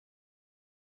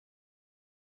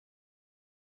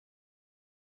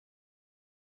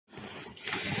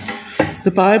The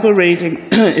Bible reading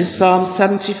is Psalm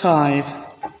 75.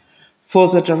 For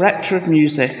the director of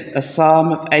music, a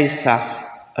psalm of Asaph,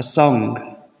 a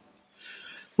song.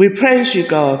 We praise you,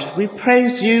 God. We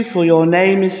praise you, for your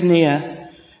name is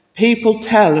near. People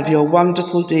tell of your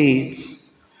wonderful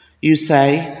deeds. You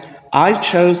say, I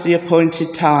chose the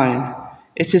appointed time.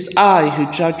 It is I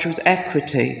who judge with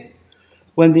equity.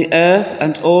 When the earth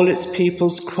and all its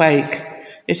peoples quake,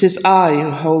 it is I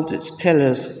who hold its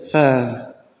pillars firm.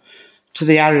 To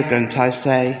the arrogant I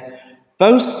say,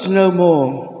 boast no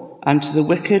more, and to the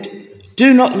wicked,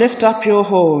 do not lift up your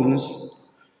horns.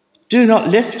 Do not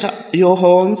lift up your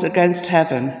horns against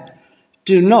heaven.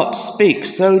 Do not speak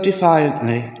so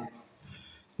defiantly.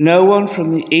 No one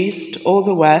from the east or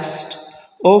the west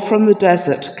or from the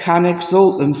desert can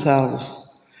exalt themselves.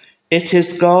 It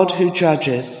is God who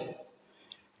judges.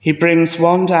 He brings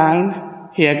one down,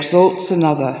 he exalts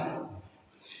another.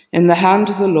 In the hand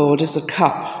of the Lord is a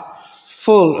cup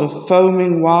full of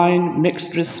foaming wine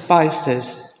mixed with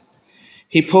spices.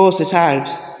 He pours it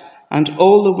out, and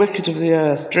all the wicked of the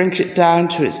earth drink it down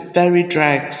to its very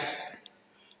dregs.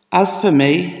 As for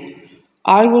me,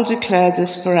 I will declare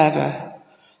this forever.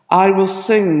 I will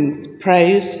sing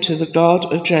praise to the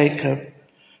God of Jacob,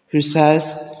 who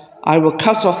says, I will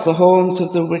cut off the horns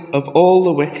of all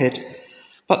the wicked,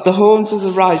 but the horns of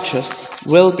the righteous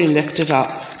will be lifted up.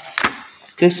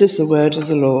 This is the word of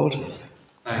the Lord.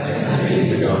 Thanks be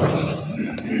to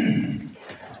God.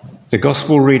 The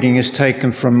Gospel reading is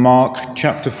taken from Mark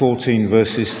chapter 14,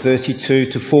 verses 32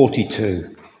 to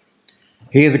 42.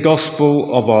 Hear the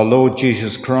Gospel of our Lord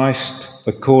Jesus Christ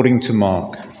according to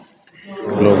Mark.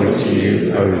 Glory to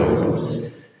you, O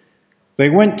Lord.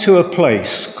 They went to a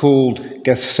place called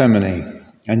Gethsemane,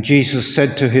 and Jesus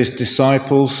said to his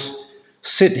disciples,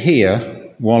 Sit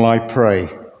here while I pray.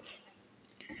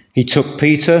 He took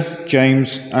Peter,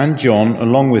 James, and John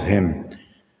along with him,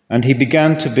 and he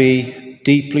began to be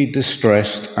deeply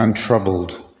distressed and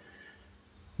troubled.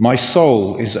 My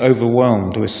soul is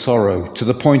overwhelmed with sorrow to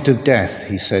the point of death,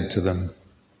 he said to them.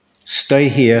 Stay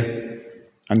here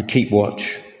and keep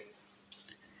watch.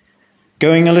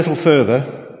 Going a little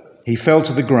further, he fell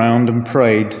to the ground and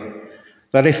prayed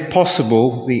that if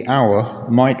possible the hour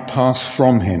might pass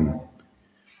from him.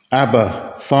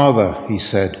 Abba, Father, he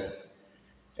said,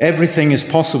 everything is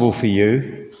possible for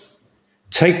you.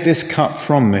 Take this cup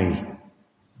from me.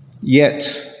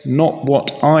 Yet not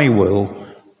what I will,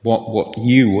 but what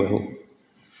you will.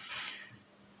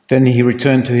 Then he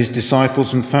returned to his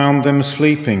disciples and found them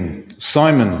sleeping.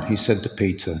 Simon, he said to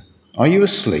Peter, are you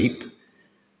asleep?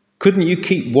 Couldn't you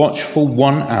keep watch for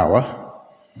 1 hour?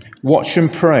 Watch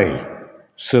and pray,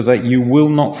 so that you will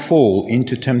not fall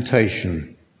into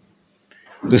temptation.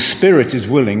 The spirit is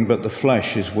willing, but the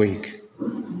flesh is weak.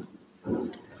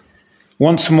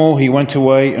 Once more he went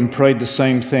away and prayed the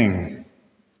same thing.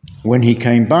 When he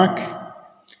came back,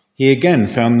 he again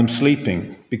found them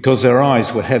sleeping, because their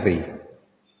eyes were heavy.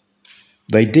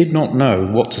 They did not know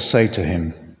what to say to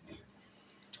him.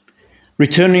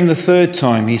 Returning the third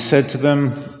time, he said to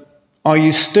them, Are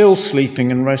you still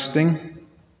sleeping and resting?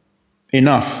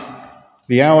 Enough,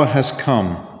 the hour has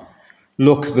come.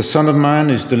 Look, the Son of Man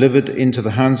is delivered into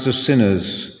the hands of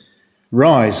sinners.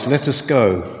 Rise, let us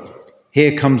go.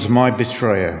 Here comes my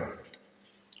betrayer.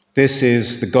 This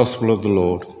is the gospel of the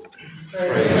Lord.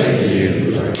 Praise to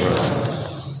you, O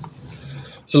Christ.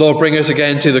 So Lord, bring us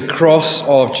again to the cross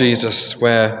of Jesus,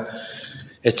 where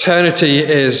eternity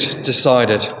is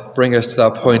decided. Bring us to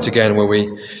that point again where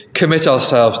we commit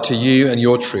ourselves to you and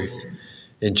your truth.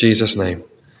 In Jesus' name,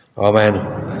 amen.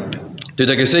 Do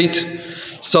take a seat.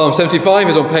 Psalm 75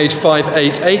 is on page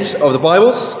 588 of the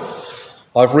Bibles.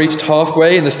 I've reached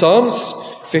halfway in the Psalms,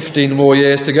 15 more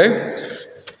years to go.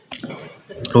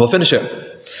 And we'll finish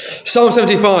it. Psalm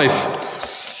 75.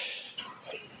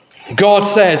 God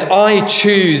says, I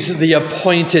choose the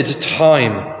appointed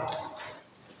time.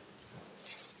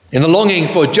 In the longing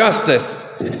for justice,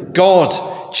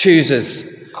 God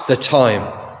chooses the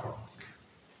time.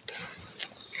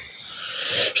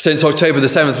 Since October the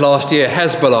 7th last year,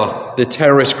 Hezbollah, the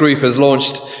terrorist group, has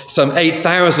launched some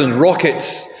 8,000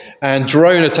 rockets and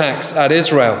drone attacks at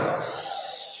Israel.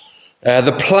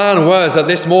 The plan was that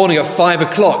this morning at 5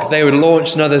 o'clock they would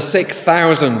launch another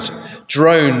 6,000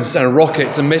 drones and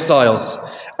rockets and missiles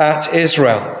at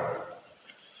Israel.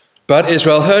 But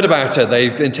Israel heard about it.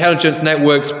 The intelligence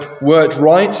networks worked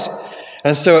right.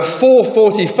 And so at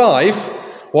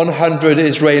 4:45, 100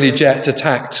 Israeli jets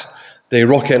attacked the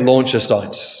rocket launcher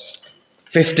sites.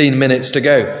 15 minutes to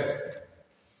go.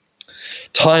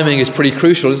 Timing is pretty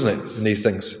crucial, isn't it, in these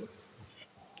things?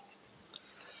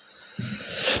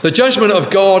 The judgment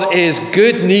of God is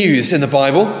good news in the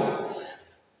Bible,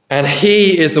 and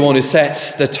he is the one who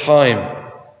sets the time.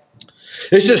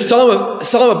 It's a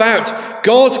psalm about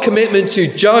God's commitment to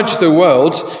judge the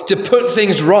world, to put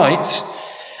things right,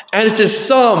 and it's a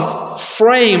psalm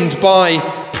framed by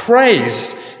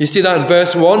praise. You see that in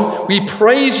verse 1? We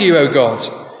praise you, O God.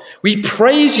 We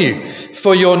praise you,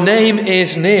 for your name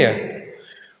is near.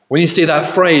 When you see that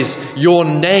phrase, your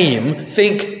name,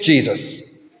 think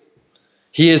Jesus.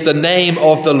 He is the name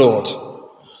of the Lord,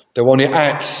 the one who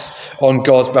acts on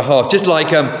God's behalf. Just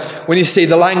like when you see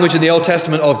the language in the Old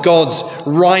Testament of God's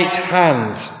right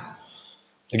hand.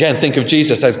 Again, think of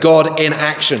Jesus as God in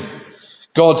action.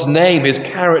 God's name, his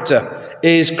character,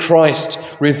 is Christ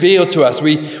revealed to us.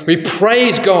 We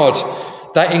praise God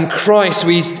that in Christ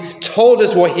he's told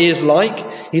us what he is like.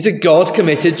 He's a God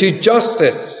committed to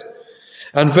justice.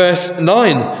 And verse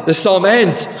 9, the psalm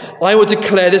ends, I will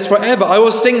declare this forever. I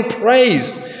will sing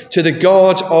praise to the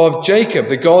God of Jacob,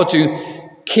 the God who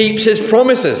keeps his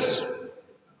promises.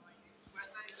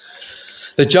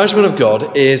 The judgment of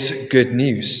God is good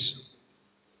news.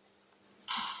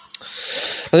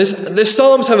 And the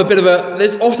Psalms have a bit of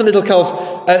there's often little kind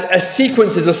of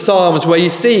sequences of Psalms where you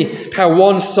see how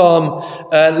one Psalm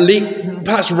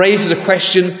perhaps raises a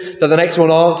question that the next one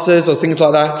answers or things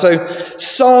like that. So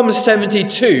Psalm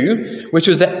 72, which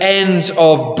was the end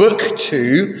of book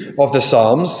 2 of the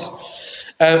Psalms,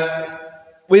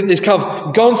 it's kind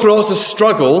of gone through lots of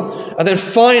struggle, and then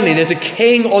finally there's a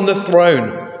king on the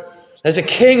throne. There's a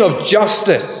king of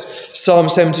justice. Psalm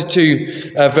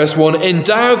 72, verse 1.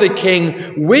 Endow the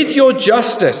king with your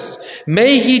justice.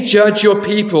 May he judge your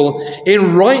people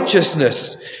in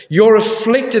righteousness, your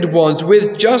afflicted ones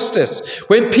with justice.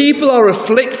 When people are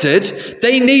afflicted,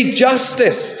 they need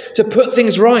justice to put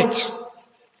things right.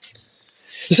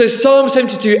 So Psalm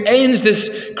 72 ends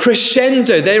this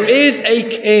crescendo. There is a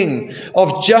king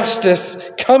of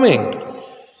justice coming.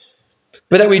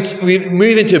 But then we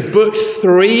move into book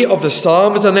 3 of the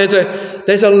Psalms, and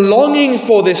there's a longing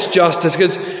for this justice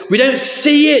because we don't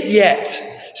see it yet.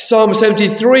 Psalm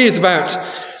 73 is about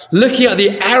looking at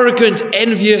the arrogant,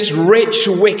 envious, rich,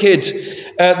 wicked,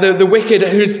 the wicked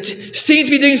who seem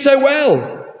to be doing so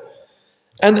well.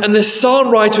 And the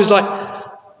psalm writer is like,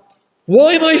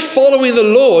 why am I following the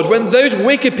Lord when those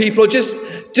wicked people are just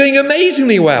doing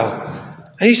amazingly well?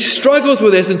 And he struggles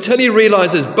with this until he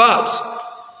realizes, but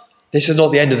this is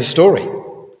not the end of the story.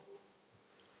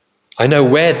 I know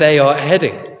where they are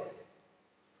heading.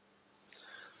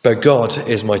 But God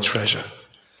is my treasure.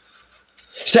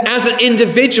 So as an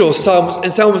individual, in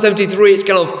Psalm 73, it's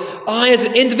kind of, as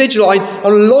an individual,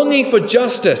 I'm longing for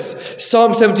justice.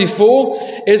 Psalm 74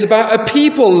 is about a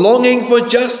people longing for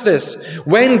justice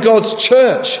when God's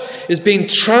church is being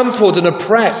trampled and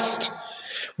oppressed.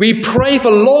 We pray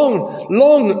for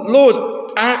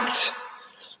Lord, act.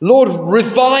 Lord,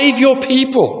 revive your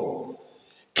people.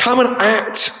 Come and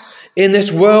act in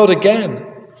this world again. And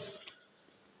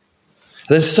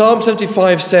then Psalm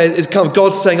 75 says, is kind of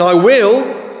God saying, I will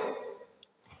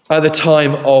at the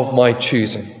time of my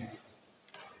choosing.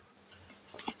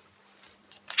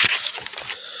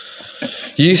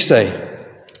 You say,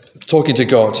 talking to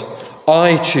God,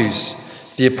 I choose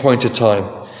the appointed time.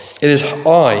 It is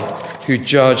I who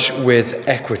judge with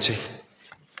equity.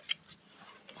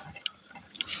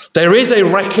 There is a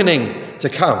reckoning to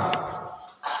come.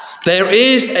 There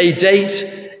is a date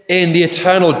in the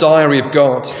eternal diary of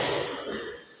God.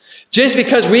 Just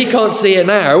because we can't see it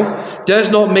now does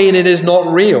not mean it is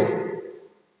not real.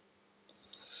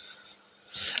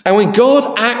 And when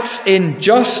God acts in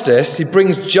justice, he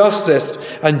brings justice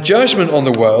and judgment on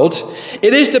the world.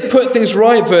 It is to put things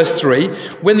right, verse 3.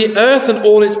 When the earth and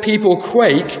all its people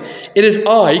quake, it is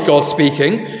I, God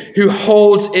speaking, who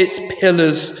holds its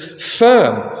pillars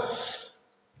firm.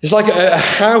 It's like a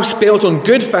house built on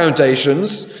good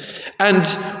foundations, and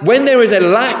when there is a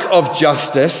lack of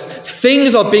justice,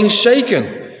 things are being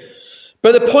shaken.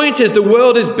 But the point is, the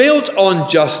world is built on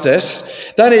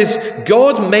justice. That is,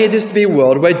 God made this to be a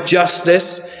world where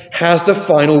justice has the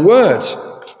final word.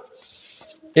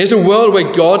 It is a world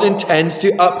where God intends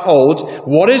to uphold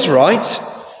what is right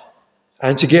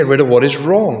and to get rid of what is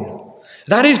wrong.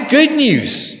 That is good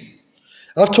news.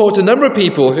 I've talked to a number of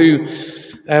people who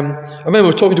I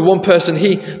remember talking to one person,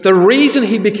 the reason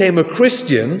he became a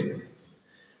Christian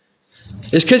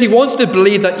is because he wanted to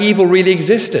believe that evil really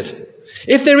existed.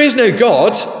 If there is no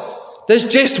God, there's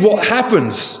just what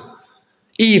happens.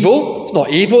 Evil, it's not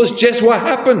evil, it's just what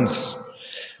happens.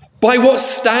 By what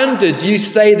standard do you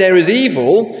say there is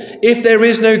evil if there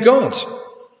is no God?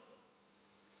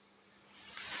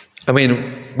 I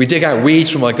mean, we dig out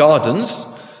weeds from our gardens,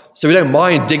 so we don't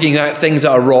mind digging out things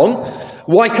that are wrong.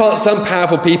 Why can't some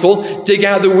powerful people dig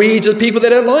out the weeds of people they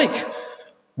don't like?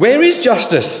 Where is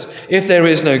justice if there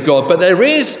is no God? But there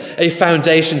is a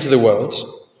foundation to the world.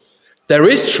 There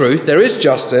is truth, there is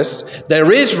justice,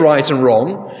 there is right and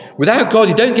wrong. Without God,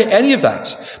 you don't get any of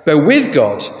that. But with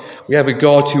God, we have a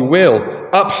God who will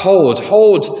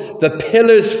hold the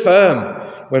pillars firm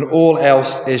when all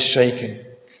else is shaking.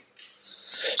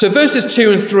 So verses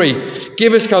 2 and 3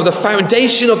 give us kind of the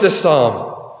foundation of the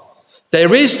psalm.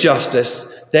 There is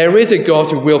justice, there is a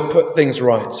God who will put things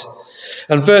right.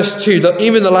 And verse 2,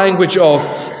 even the language of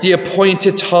the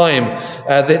appointed time,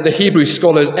 the Hebrew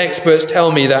scholars, experts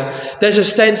tell me that there's a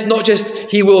sense not just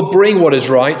he will bring what is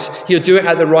right, he'll do it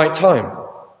at the right time.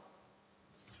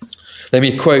 Let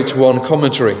me quote one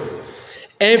commentary.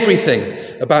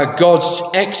 Everything about God's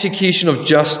execution of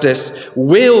justice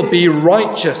will be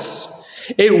righteous.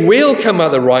 It will come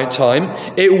at the right time.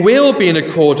 It will be in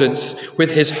accordance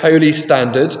with his holy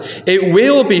standard. It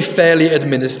will be fairly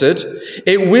administered.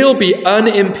 It will be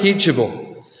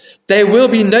unimpeachable. There will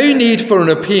be no need for an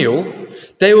appeal.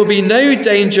 There will be no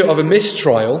danger of a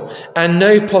mistrial and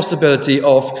no possibility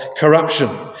of corruption.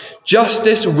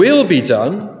 Justice will be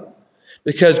done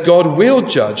because God will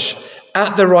judge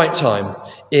at the right time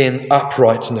in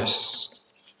uprightness.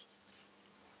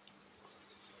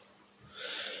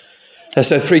 And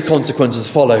so 3 consequences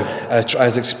follow,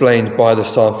 as explained by the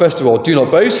psalm. First of all, do not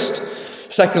boast.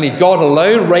 Secondly, God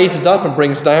alone raises up and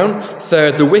brings down.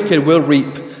 Third, the wicked will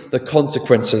reap the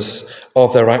consequences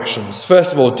of their actions.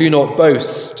 First of all, do not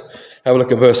boast. Have a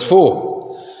look at verse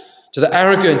 4. To the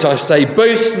arrogant I say,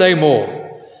 boast no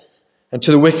more. And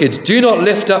to the wicked, do not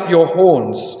lift up your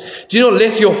horns. Do not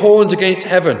lift your horns against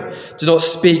heaven. Do not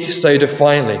speak so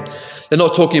defiantly. They're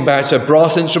not talking about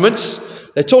brass instruments.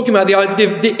 They're talking about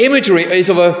the imagery is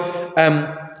of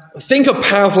think a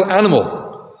powerful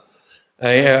animal,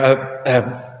 a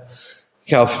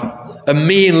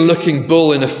mean-looking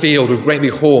bull in a field with great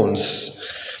big horns,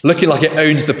 looking like it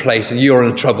owns the place, and you're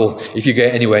in trouble if you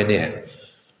get anywhere near.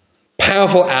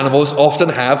 Powerful animals often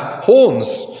have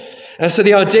horns, and so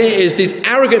the idea is these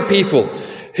arrogant people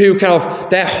who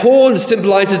their horn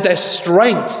symbolizes their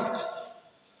strength,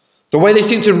 the way they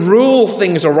seem to rule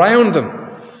things around them.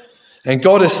 And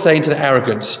God is saying to the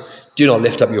arrogant, do not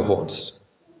lift up your horns.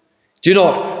 Do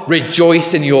not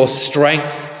rejoice in your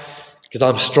strength, because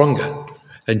I'm stronger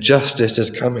and justice is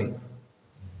coming.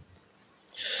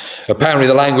 Apparently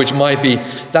the language might be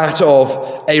that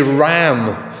of a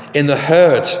ram in the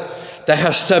herd that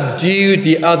has subdued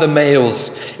the other males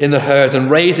in the herd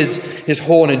and raises his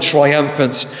horn in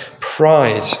triumphant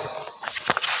pride.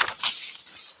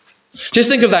 Just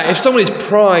think of that. If someone is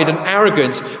proud and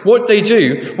arrogant, what they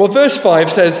do? Well, verse 5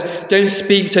 says, don't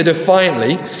speak so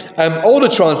defiantly. Older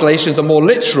translations are more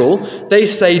literal. They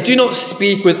say, do not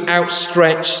speak with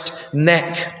outstretched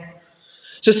neck.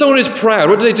 So someone who's proud,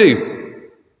 what do?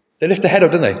 They lift their head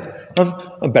up, don't they?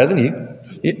 I'm better than you.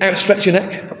 You outstretch your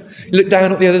neck. You look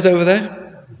down at the others over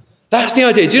there. That's the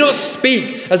idea. Do not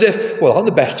speak as if, well, I'm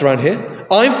the best around here.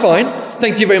 I'm fine.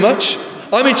 Thank you very much.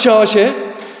 I'm in charge here.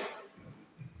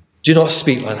 Do not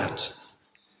speak like that.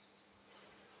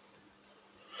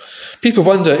 People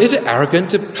wonder, is it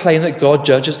arrogant to claim that God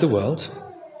judges the world?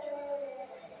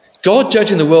 God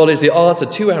judging the world is the answer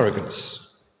to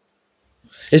arrogance.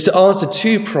 It's the answer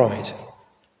to pride.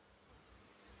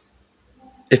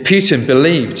 If Putin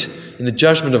believed in the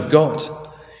judgment of God,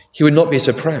 he would not be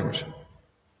so proud.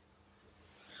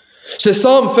 So the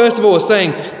psalm, first of all, is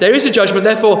saying there is a judgment.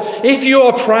 Therefore, if you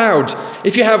are proud,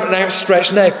 if you have an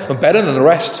outstretched neck, I'm better than the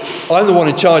rest. I'm the one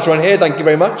in charge right here. Thank you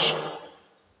very much.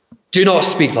 Do not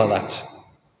speak like that.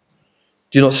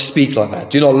 Do not speak like that.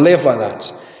 Do not live like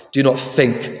that. Do not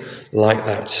think like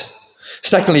that.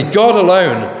 Secondly, God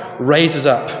alone raises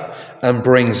up and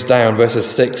brings down, verses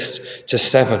 6 to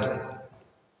 7.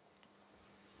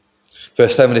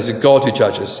 Verse 7 is a God who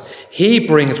judges. He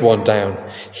brings one down.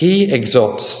 He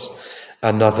exalts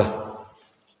another.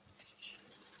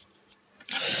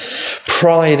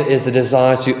 Pride is the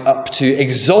desire to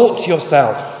exalt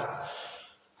yourself.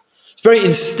 It's very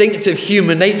instinctive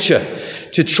human nature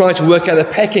to try to work out the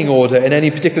pecking order in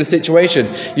any particular situation.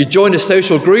 You join a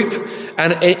social group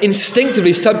and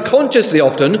instinctively, subconsciously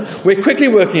often, we're quickly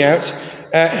working out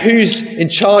who's in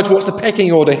charge, what's the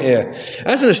pecking order here.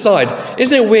 As an aside,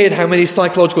 isn't it weird how many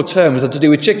psychological terms are to do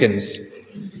with chickens?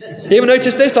 You ever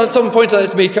notice this? Someone pointed out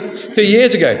this to me a few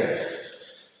years ago.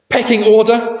 Pecking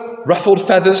order, ruffled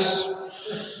feathers,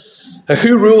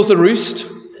 who rules the roost?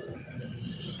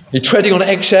 You're treading on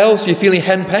eggshells, you're feeling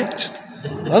henpecked?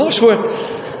 I'm not sure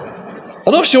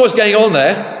what's going on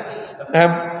there.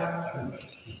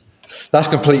 That's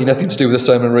completely nothing to do with the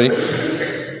sermon, really.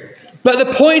 But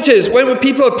the point is, when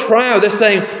people are proud, they're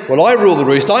saying, well, I rule the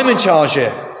roost, I'm in charge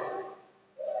here.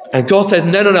 And God says,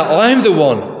 no, I'm the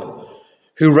one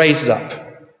who raises up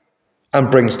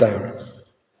and brings down.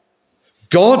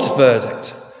 God's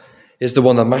verdict is the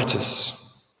one that matters.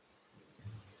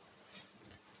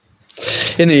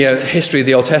 In the history of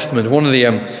the Old Testament, one of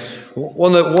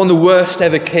the worst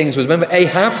ever kings was, remember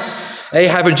Ahab?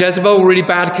 Ahab and Jezebel, really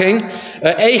bad king.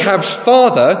 Ahab's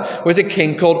father was a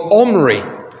king called Omri.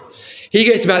 He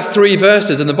gets about 3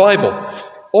 verses in the Bible.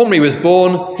 Omri was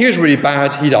born, he was really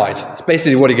bad, he died. It's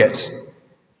basically what he gets.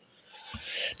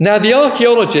 Now, the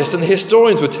archaeologists and the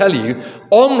historians will tell you,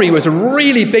 Omri was a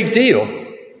really big deal.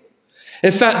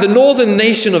 In fact, the northern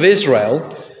nation of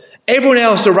Israel, everyone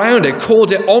else around it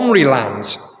called it Omri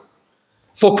land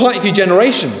for quite a few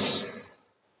generations.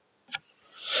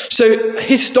 So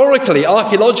historically,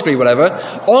 archaeologically, whatever,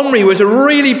 Omri was a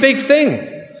really big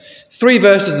thing. 3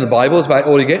 verses in the Bible is about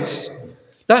all he gets.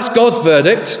 That's God's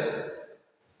verdict.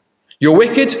 You're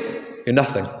wicked, you're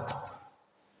nothing.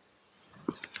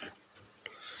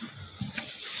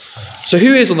 So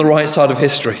who is on the right side of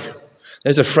history?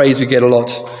 There's a phrase we get a lot.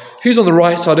 Who's on the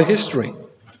right side of history?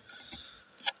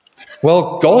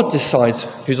 Well, God decides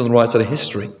who's on the right side of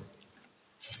history.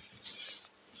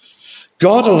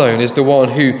 God alone is the one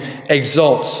who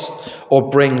exalts or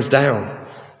brings down.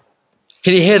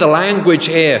 Can you hear the language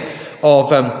here of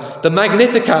the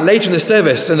Magnificat? Later in the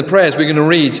service, in the prayers, we're going to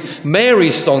read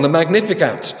Mary's song, the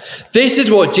Magnificat. This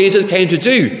is what Jesus came to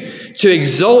do, to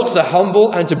exalt the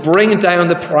humble and to bring down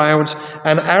the proud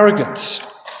and arrogant.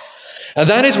 And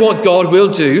that is what God will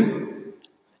do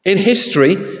in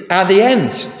history at the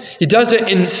end. He does it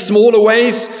in smaller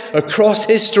ways across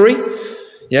history.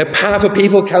 Powerful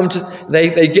people come to, they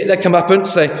get their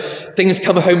comeuppance, things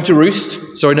come home to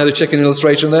roost. Sorry, another chicken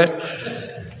illustration there.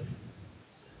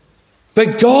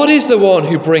 But God is the one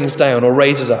who brings down or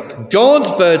raises up. God's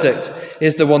verdict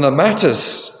is the one that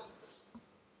matters.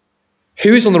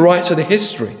 Who's on the right side of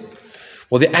history?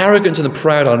 Well, the arrogant and the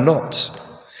proud are not.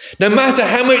 No matter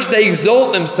how much they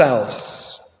exalt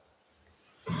themselves.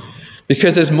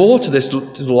 Because there's more to this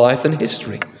life than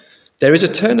history. There is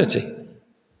eternity.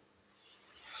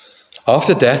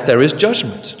 After death, there is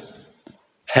judgment.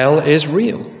 Hell is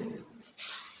real.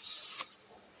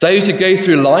 Those who go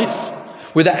through life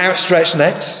with their outstretched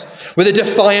necks, with their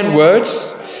defiant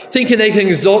words, thinking they can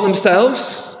exalt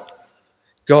themselves,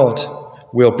 God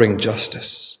will bring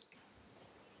justice.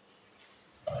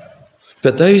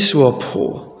 But those who are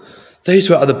poor, those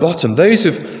who are at the bottom, those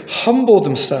who have humbled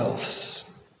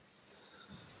themselves,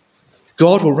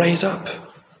 God will raise up.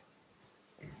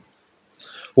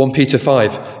 1 Peter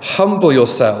 5, humble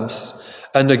yourselves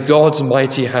under God's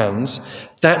mighty hands,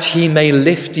 that he may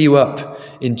lift you up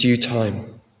in due time.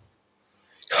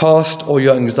 Cast all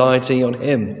your anxiety on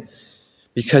him,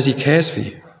 because he cares for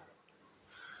you.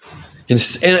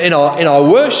 In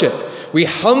our worship, we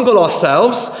humble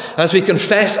ourselves as we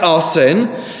confess our sin,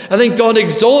 and then God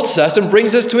exalts us and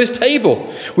brings us to his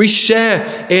table. We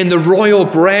share in the royal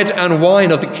bread and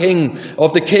wine of the King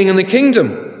and the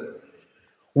kingdom.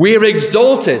 We are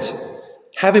exalted,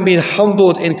 having been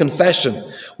humbled in confession.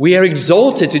 We are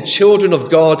exalted to children of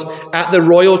God at the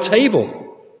royal table.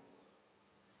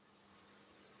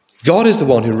 God is the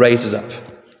one who raises up,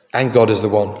 and God is the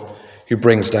one who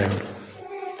brings down.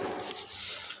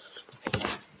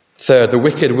 Third, the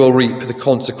wicked will reap the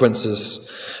consequences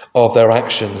of their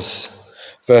actions.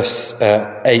 Verse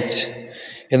 8,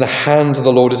 in the hand of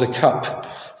the Lord is a cup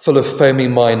full of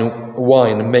foaming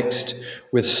wine mixed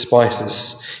with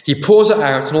spices. He pours it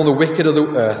out, and all the wicked of the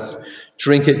earth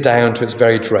drink it down to its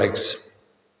very dregs.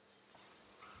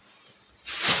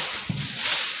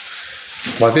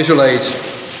 My visual aid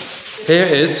here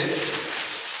is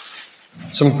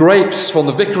some grapes from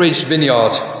the vicarage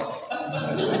vineyard.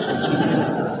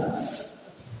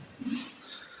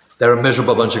 They're a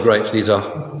miserable bunch of grapes, these are.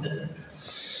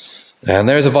 And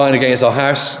there's a vine against our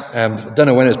house. Don't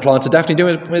know when it was planted. Daphne, do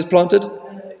you know when it was planted?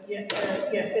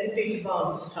 Yes, in Peter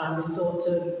Barnes' time, we thought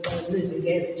Lizzie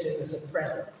gave it to us as a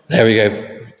present. There we go.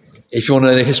 If you want to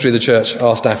know the history of the church,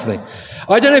 ask Daphne.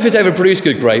 I don't know if it's ever produced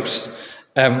good grapes.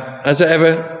 Has it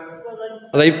ever? Well,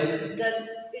 are they?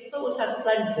 It's always had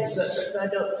plenty, but I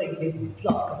don't think it's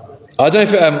luck. I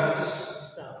don't know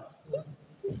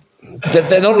if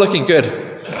they're not looking good.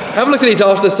 Have a look at these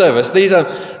after the service.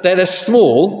 They're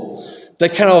small. They're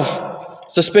kind of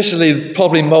suspiciously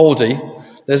probably mouldy.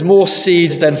 There's more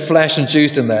seeds than flesh and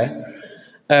juice in there.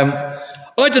 I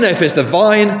don't know if it's the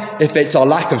vine, if it's our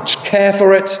lack of care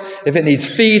for it, if it needs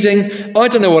feeding. I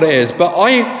don't know what it is, but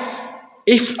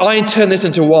if I turn this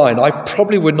into wine, I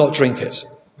probably would not drink it.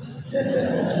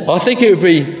 I think it would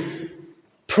be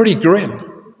pretty grim.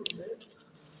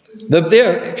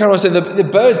 The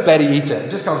bird's barely eat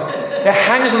it. It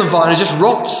hangs on the vine and just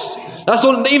rots. That's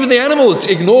not, even the animals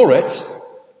ignore it.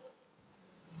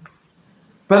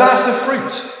 But that's the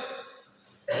fruit.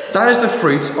 That is the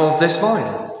fruit of this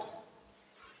vine.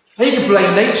 You can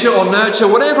blame nature or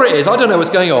nurture, whatever it is. I don't know what's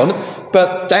going on,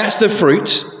 but that's the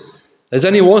fruit. There's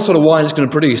only one sort of wine it's going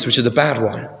to produce, which is a bad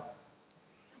wine.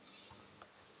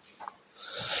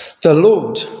 The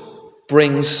Lord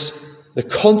brings the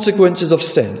consequences of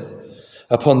sin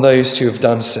upon those who have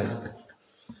done sin.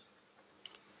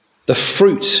 The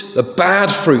fruit, the bad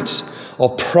fruit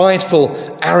of prideful,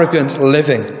 arrogant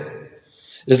living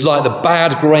is like the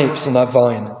bad grapes on that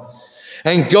vine.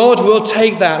 And God will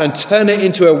take that and turn it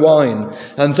into a wine,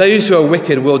 and those who are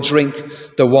wicked will drink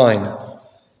the wine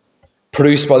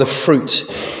produced by the fruit,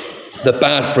 the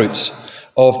bad fruit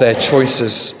of their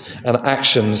choices and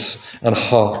actions and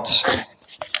heart.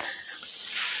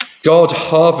 God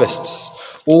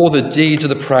harvests all the deeds of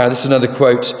the proud. This is another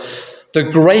quote. The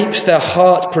grapes their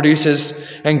heart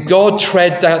produces, and God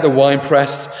treads out the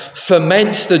winepress,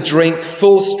 ferments the drink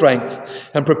full strength,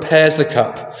 and prepares the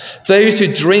cup. Those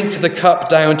who drink the cup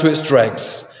down to its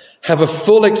dregs have a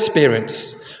full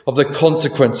experience of the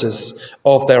consequences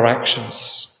of their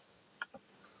actions.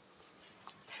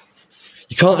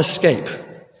 You can't escape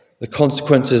the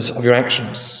consequences of your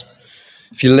actions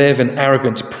if you live in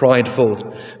arrogant,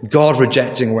 prideful,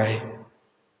 God-rejecting way.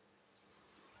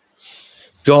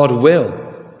 God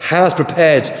has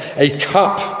prepared a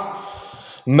cup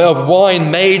of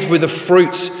wine made with the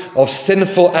fruit of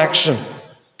sinful action,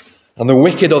 and the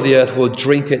wicked of the earth will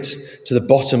drink it to the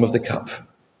bottom of the cup.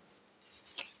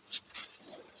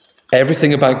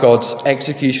 Everything about God's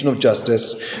execution of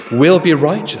justice will be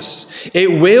righteous.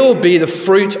 It will be the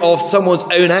fruit of someone's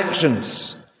own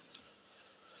actions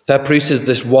that produces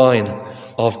this wine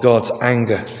of God's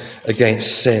anger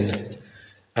against sin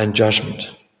and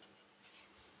judgment.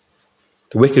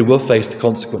 The wicked will face the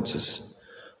consequences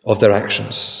of their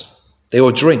actions. They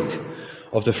will drink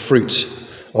of the fruit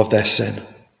of their sin.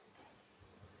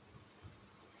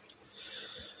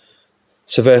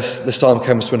 So the psalm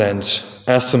comes to an end.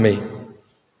 As for me,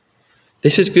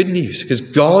 this is good news, because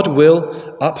God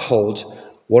will uphold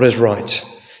what is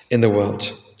right in the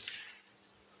world.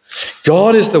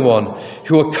 God is the one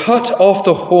who will cut off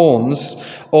the horns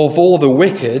of all the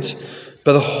wicked,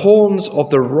 but the horns of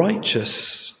the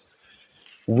righteous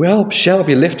shall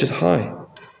be lifted high.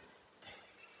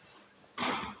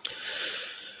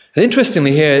 And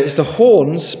interestingly here, it's the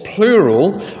horns,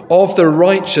 plural, of the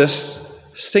righteous,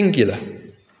 singular.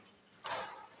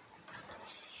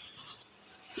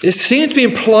 It seems to be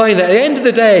implying that at the end of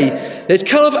the day, there's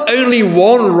kind of only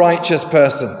one righteous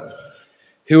person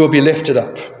who will be lifted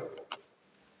up.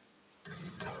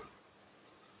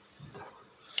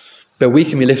 But we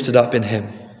can be lifted up in him,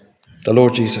 the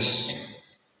Lord Jesus.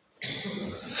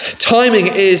 Timing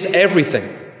is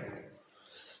everything.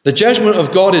 The judgment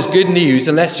of God is good news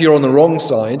unless you're on the wrong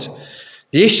side.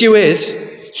 The issue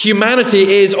is, humanity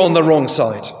is on the wrong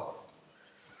side.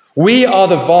 We are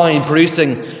the vine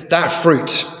producing that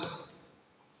fruit.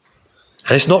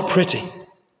 And it's not pretty.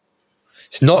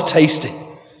 It's not tasty.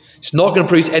 It's not going to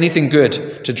produce anything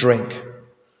good to drink.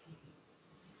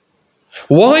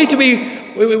 Why do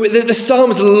the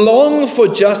Psalms long for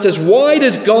justice? Why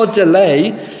does God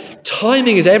delay?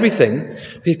 Timing is everything,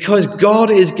 because God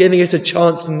is giving us a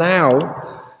chance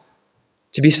now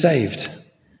to be saved.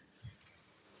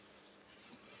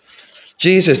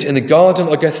 Jesus, in the Garden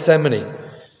of Gethsemane,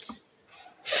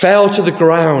 fell to the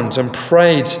ground and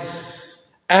prayed,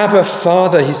 Abba,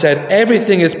 Father, he said,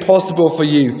 everything is possible for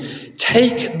you.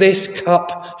 Take this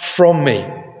cup from me,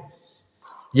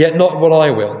 yet not what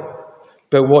I will,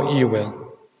 but what you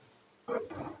will.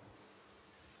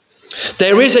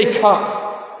 There is a cup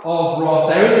of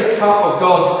wrath. There is a cup of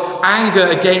God's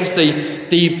anger against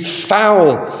the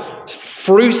foul,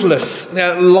 fruitless,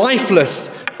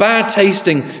 lifeless,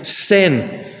 bad-tasting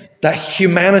sin that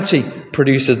humanity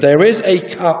produces. There is a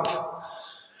cup,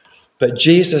 but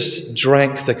Jesus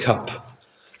drank the cup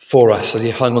for us as he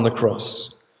hung on the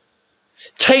cross.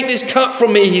 Take this cup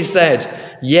from me, he said,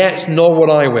 yet not what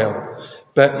I will,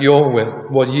 but your will,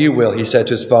 what you will, he said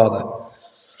to his Father.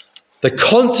 The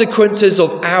consequences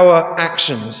of our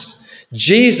actions,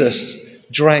 Jesus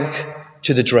drank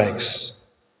to the dregs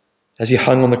as he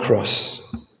hung on the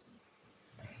cross.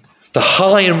 The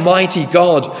high and mighty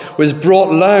God was brought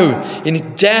low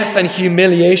in death and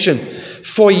humiliation.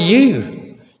 For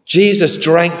you, Jesus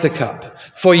drank the cup.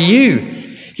 For you,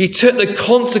 he took the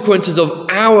consequences of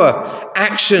our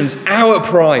actions, our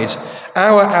pride,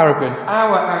 our arrogance,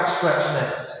 our outstretched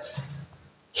necks.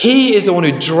 He is the one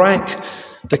who drank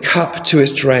the cup to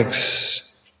its dregs.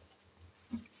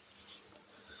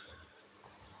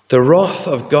 The wrath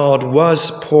of God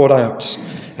was poured out,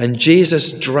 and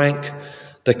Jesus drank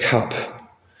the cup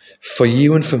for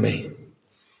you and for me.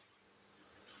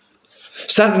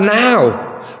 So that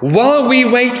now, while we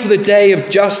wait for the day of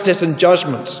justice and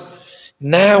judgment,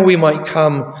 now we might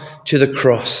come to the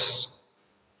cross.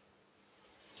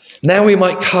 Now we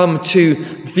might come to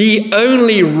the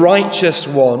only righteous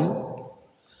one.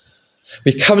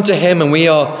 We come to him and we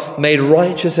are made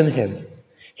righteous in him.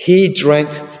 He drank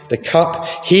the cup.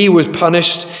 He was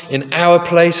punished in our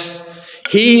place.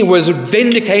 He was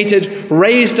vindicated,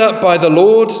 raised up by the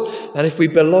Lord. And if we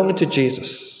belong to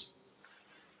Jesus,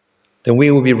 then we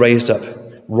will be raised up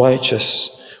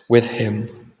righteous with him.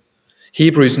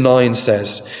 Hebrews 9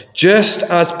 says, just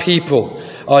as people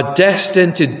are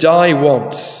destined to die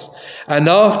once, and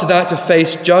after that to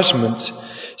face judgment,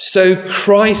 so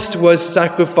Christ was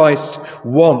sacrificed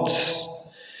once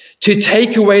to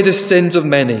take away the sins of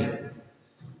many.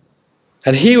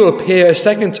 And he will appear a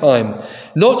second time,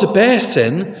 not to bear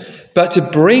sin, but to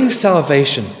bring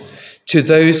salvation to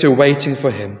those who are waiting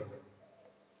for him.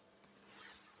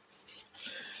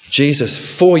 Jesus,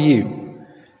 for you,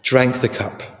 drank the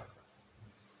cup.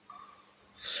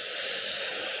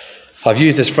 I've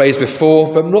used this phrase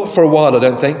before, but not for a while, I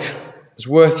don't think. It's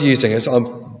worth using it.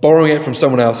 I'm borrowing it from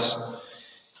someone else.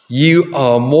 You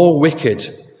are more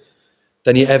wicked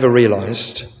than you ever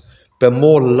realized, but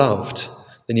more loved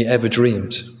than you ever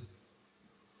dreamed.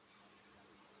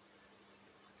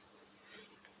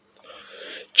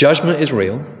 Judgment is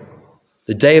real.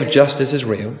 The day of justice is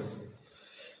real.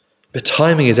 But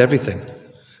timing is everything.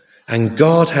 And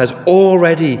God has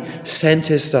already sent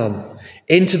his Son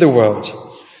into the world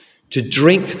to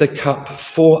drink the cup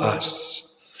for us.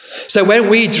 So when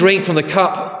we drink from the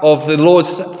cup of the Lord's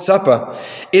Supper,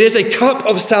 it is a cup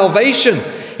of salvation.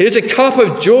 It is a cup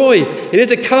of joy. It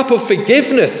is a cup of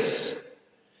forgiveness.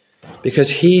 Because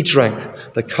he drank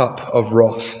the cup of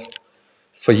wrath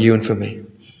for you and for me.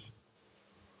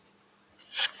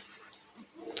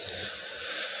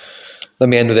 Let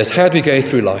me end with this. How do we go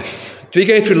through life? Do we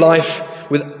go through life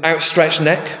with outstretched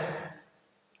neck?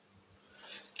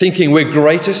 Thinking we're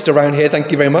greatest around here,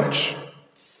 thank you very much.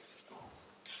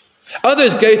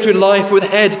 Others go through life with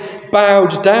head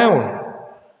bowed down,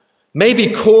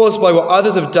 maybe caused by what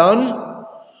others have done,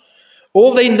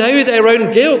 or they know their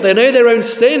own guilt, they know their own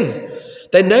sin,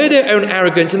 they know their own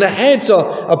arrogance, and their heads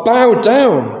are bowed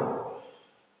down.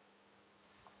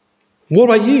 What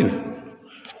about you?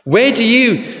 Where do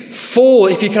you fall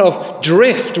if you kind of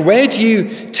drift? Where do you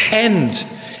tend?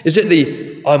 Is it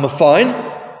the I'm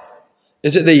fine?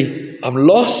 Is it the I'm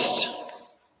lost?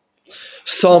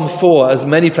 Psalm 4, as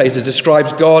many places,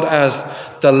 describes God as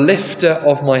the lifter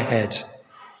of my head.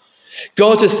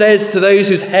 God just says to those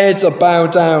whose heads are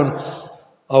bowed down,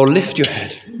 I will lift your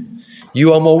head.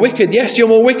 You are more wicked. Yes, you're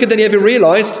more wicked than you ever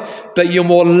realized, but you're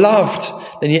more loved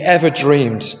than you ever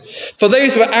dreamed. For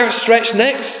those who are outstretched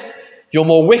necks, you're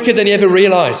more wicked than you ever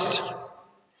realized,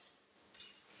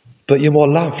 but you're more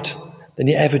loved than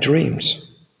you ever dreamed.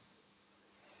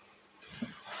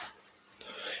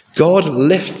 God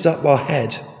lifts up our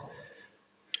head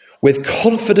with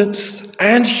confidence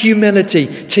and humility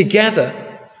together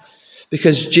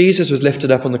because Jesus was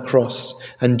lifted up on the cross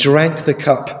and drank the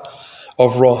cup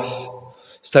of wrath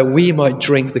so that we might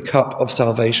drink the cup of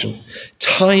salvation.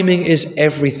 Timing is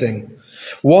everything.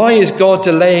 Why is God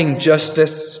delaying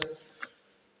justice?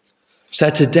 So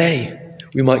that today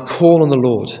we might call on the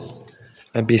Lord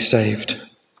and be saved.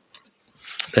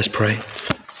 Let's pray.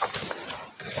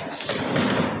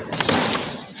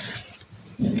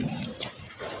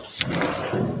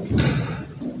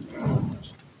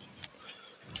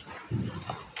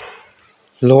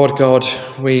 Lord God,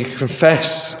 we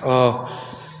confess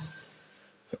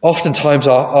oftentimes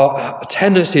our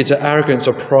tendency to arrogance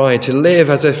or pride, to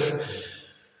live as if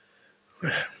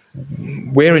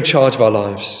we're in charge of our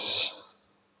lives.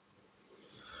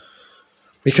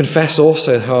 We confess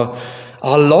also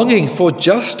our longing for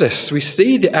justice. We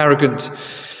see the arrogant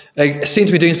seem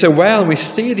to be doing so well, and we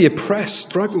see the oppressed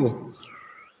struggle.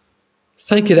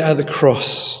 Thank you that at the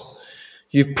cross,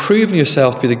 you've proven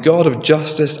yourself to be the God of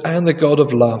justice and the God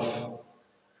of love.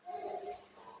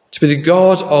 To be the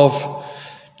God of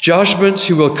judgment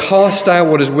who will cast out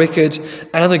what is wicked,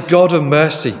 and the God of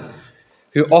mercy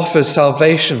who offers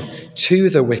salvation to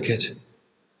the wicked.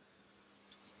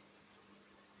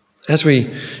 As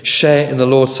we share in the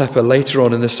Lord's Supper later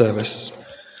on in the service,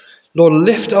 Lord,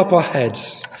 lift up our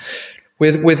heads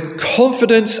with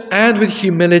confidence and with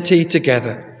humility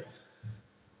together.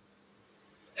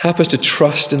 Help us to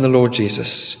trust in the Lord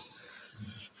Jesus,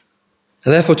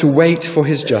 and therefore to wait for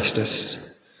his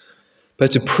justice,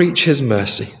 but to preach his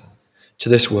mercy to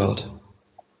this world.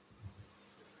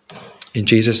 In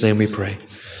Jesus' name we pray.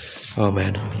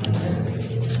 Amen.